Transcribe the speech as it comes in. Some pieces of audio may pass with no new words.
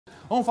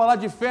Vamos falar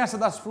de Festa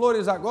das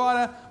Flores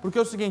agora, porque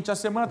é o seguinte, a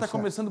semana está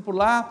começando por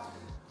lá,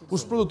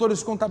 os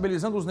produtores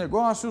contabilizando os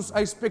negócios,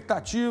 a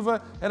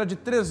expectativa era de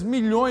 3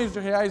 milhões de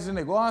reais em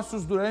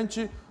negócios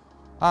durante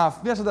a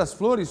Festa das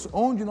Flores,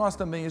 onde nós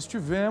também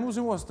estivemos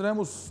e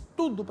mostramos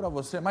tudo para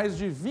você, mais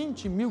de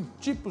 20 mil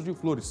tipos de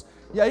flores.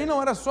 E aí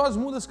não era só as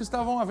mudas que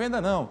estavam à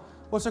venda, não.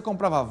 Você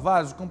comprava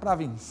vaso,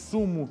 comprava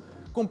insumo,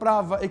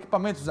 comprava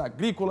equipamentos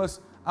agrícolas,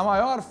 a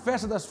maior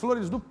Festa das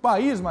Flores do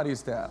país,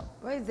 Marista.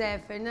 Pois é,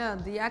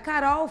 Fernando. E a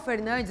Carol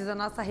Fernandes, a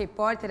nossa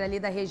repórter ali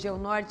da região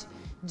norte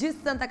de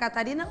Santa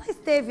Catarina, ela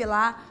esteve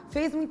lá,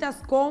 fez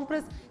muitas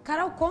compras.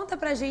 Carol, conta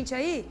pra gente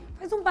aí,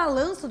 faz um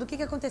balanço do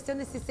que aconteceu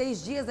nesses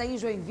 6 dias aí em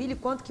Joinville,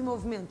 quanto que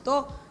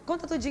movimentou.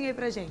 Conta tudinho aí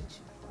pra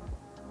gente.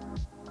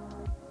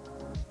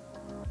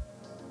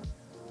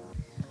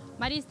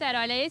 Marista,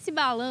 olha, esse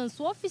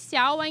balanço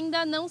oficial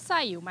ainda não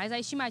saiu, mas a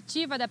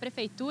estimativa da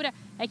prefeitura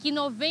é que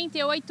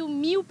 98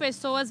 mil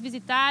pessoas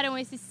visitaram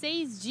esses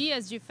 6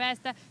 dias de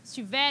festa,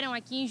 estiveram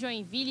aqui em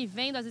Joinville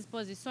vendo as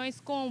exposições,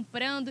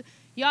 comprando.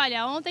 E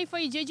olha, ontem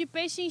foi dia de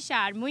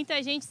pechinchar,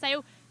 muita gente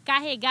saiu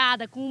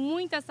carregada, com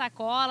muitas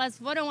sacolas.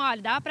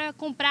 Olha, dava para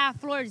comprar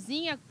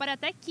florzinha por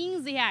até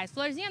 15 reais.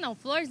 Florzinha não,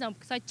 flores não,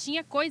 porque só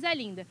tinha coisa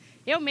linda.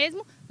 Eu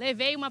mesmo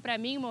levei uma para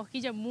mim, uma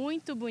orquídea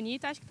muito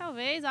bonita, acho que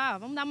talvez,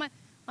 vamos dar uma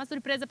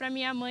surpresa para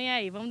minha mãe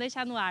aí, vamos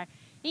deixar no ar.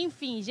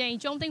 Enfim,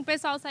 gente, ontem o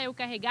pessoal saiu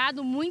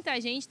carregado,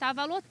 muita gente,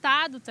 estava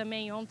lotado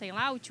também ontem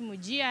lá, último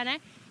dia, né?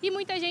 E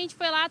muita gente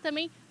foi lá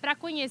também para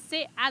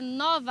conhecer a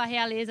nova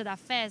realeza da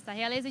festa, a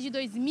realeza de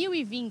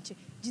 2020.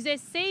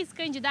 16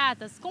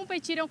 candidatas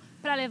competiram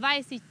para levar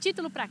esse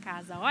título para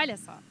casa, olha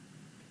só.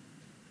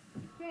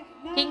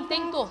 Quem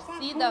tem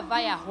torcida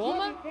vai a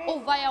Roma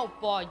ou vai ao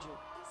pódio?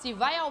 Se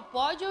vai ao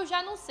pódio eu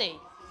já não sei,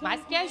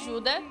 mas que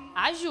ajuda,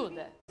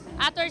 ajuda.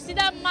 A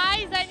torcida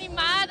mais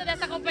animada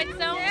dessa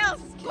competição. Meu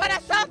Deus, o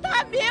coração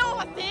tá mil,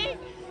 assim,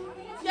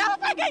 e ela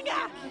vai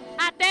ganhar.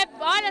 Até,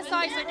 olha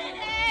só isso aqui.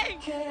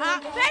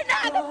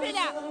 Fernanda,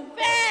 filha!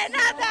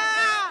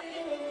 Fernanda!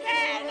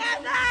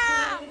 Fernanda!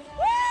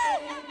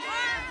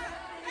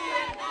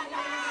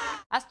 Fernanda!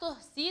 As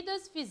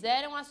torcidas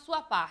fizeram a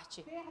sua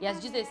parte e as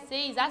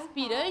 16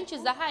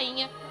 aspirantes à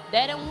rainha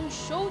deram um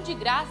show de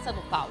graça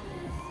no palco.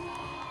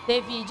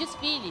 Teve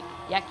desfile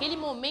e aquele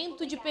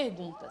momento de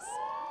perguntas.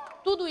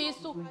 Tudo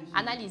isso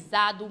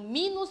analisado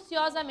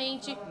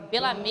minuciosamente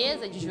pela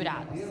mesa de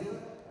jurados.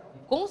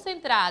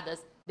 Concentradas,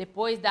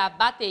 depois da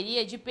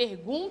bateria de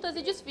perguntas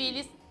e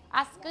desfiles,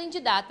 as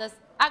candidatas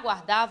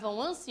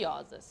aguardavam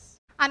ansiosas.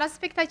 A nossa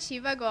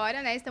expectativa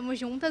agora, né, estamos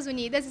juntas,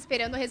 unidas,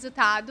 esperando o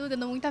resultado,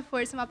 dando muita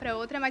força uma para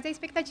outra, mas a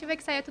expectativa é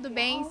que saia tudo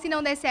bem. Se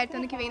não der certo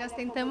ano que vem, nós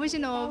tentamos de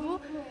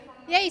novo.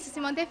 E é isso, se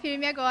manter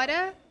firme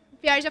agora, o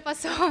pior já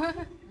passou.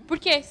 Por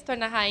que se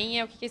tornar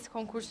rainha? O que esse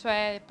concurso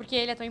é? Por que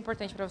ele é tão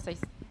importante para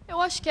vocês? Eu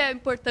acho que é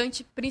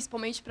importante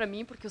principalmente para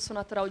mim, porque eu sou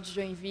natural de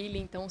Joinville,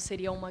 então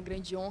seria uma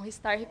grande honra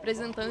estar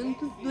representando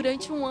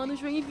durante um ano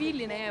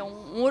Joinville, né? É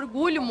um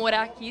orgulho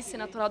morar aqui, ser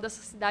natural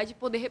dessa cidade e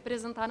poder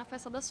representar na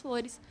Festa das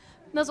Flores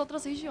nas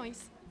outras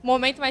regiões. O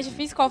momento mais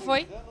difícil qual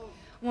foi?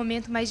 O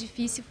momento mais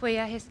difícil foi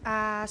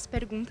as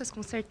perguntas,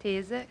 com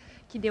certeza,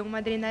 que deu uma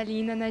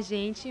adrenalina na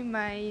gente,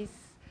 mas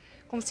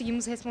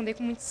conseguimos responder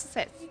com muito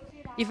sucesso.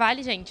 E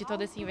vale, gente,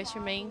 todo esse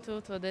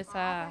investimento, toda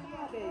essa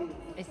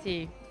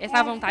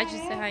vontade de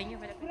ser rainha,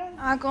 vale a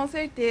pena? Com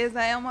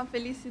certeza, é uma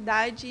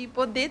felicidade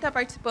poder estar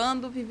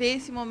participando, viver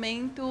esse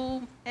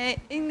momento, é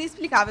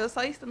inexplicável,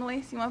 só estando lá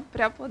em cima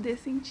para poder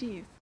sentir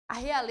isso. A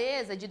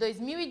realeza de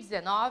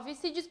 2019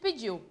 se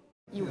despediu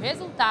e o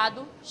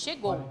resultado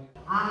chegou.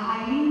 A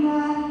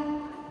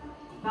rainha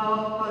da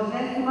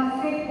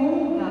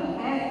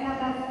 82ª Festa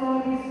das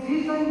Flores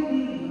de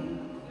Joinville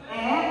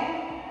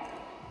é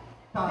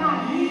Siga,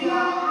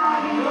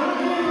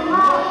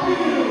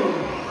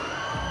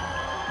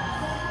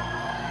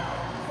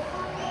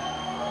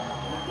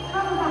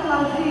 vamos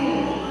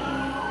aplaudir.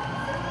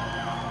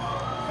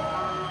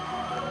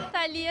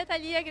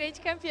 Thalia, grande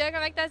campeã,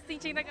 como é que tá se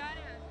sentindo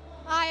agora?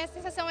 A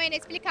sensação é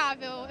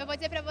inexplicável. Eu vou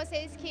dizer para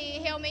vocês que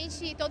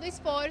realmente todo o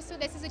esforço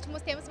desses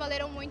últimos tempos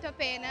valeram muito a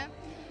pena.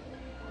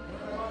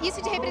 Isso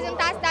de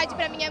representar a cidade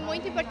para mim é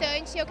muito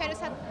importante. Eu quero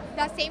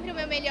dar sempre o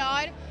meu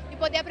melhor e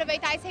poder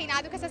aproveitar esse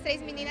reinado com essas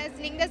 3 meninas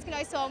lindas que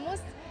nós somos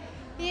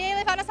e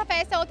levar nossa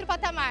festa a outro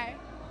patamar.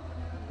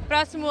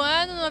 Próximo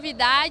ano,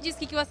 novidades, o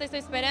que vocês estão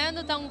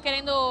esperando? Estão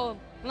querendo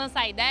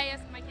lançar ideias?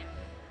 Como é que é?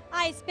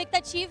 A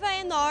expectativa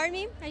é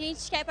enorme, a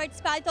gente quer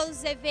participar de todos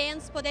os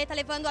eventos, poder estar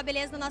levando a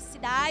beleza da nossa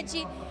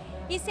cidade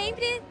e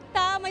sempre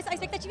a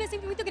expectativa é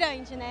sempre muito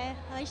grande, né?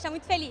 A gente está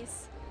muito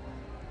feliz.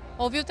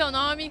 Ouviu o teu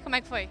nome, como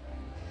é que foi?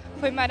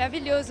 Foi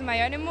maravilhoso,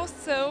 maior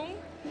emoção,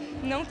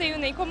 não tenho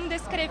nem como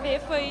descrever,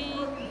 foi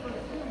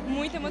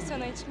muito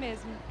emocionante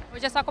mesmo.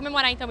 Hoje é só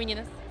comemorar então,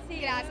 meninas? Sim,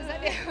 graças a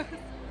Deus.